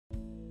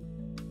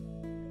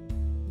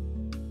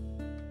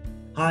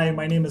Hi,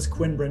 my name is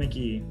Quinn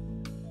Brenneke.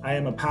 I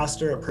am a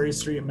pastor at Prairie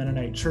Street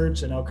Mennonite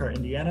Church in Elkhart,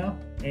 Indiana,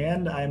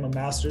 and I am a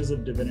Master's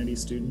of Divinity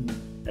student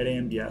at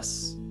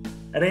AMBS.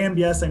 At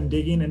AMBS, I'm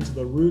digging into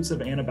the roots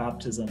of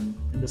Anabaptism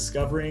and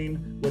discovering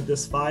what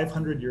this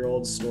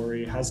 500-year-old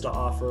story has to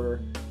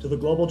offer to the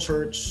global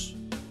church,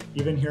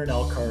 even here in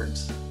Elkhart,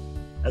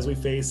 as we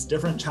face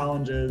different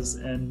challenges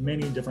and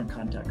many different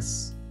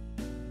contexts.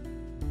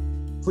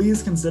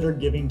 Please consider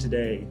giving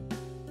today,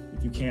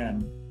 if you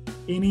can.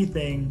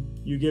 Anything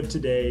you give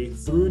today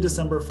through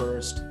December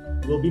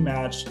 1st will be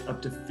matched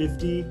up to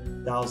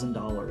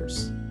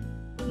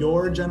 $50,000.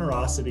 Your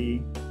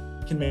generosity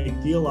can make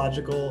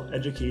theological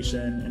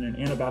education in an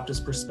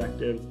Anabaptist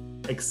perspective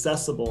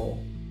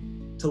accessible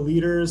to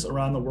leaders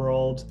around the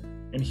world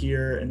and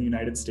here in the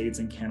United States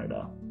and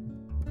Canada.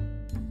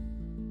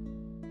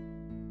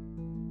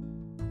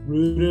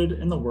 Rooted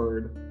in the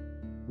Word,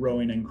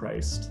 growing in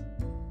Christ.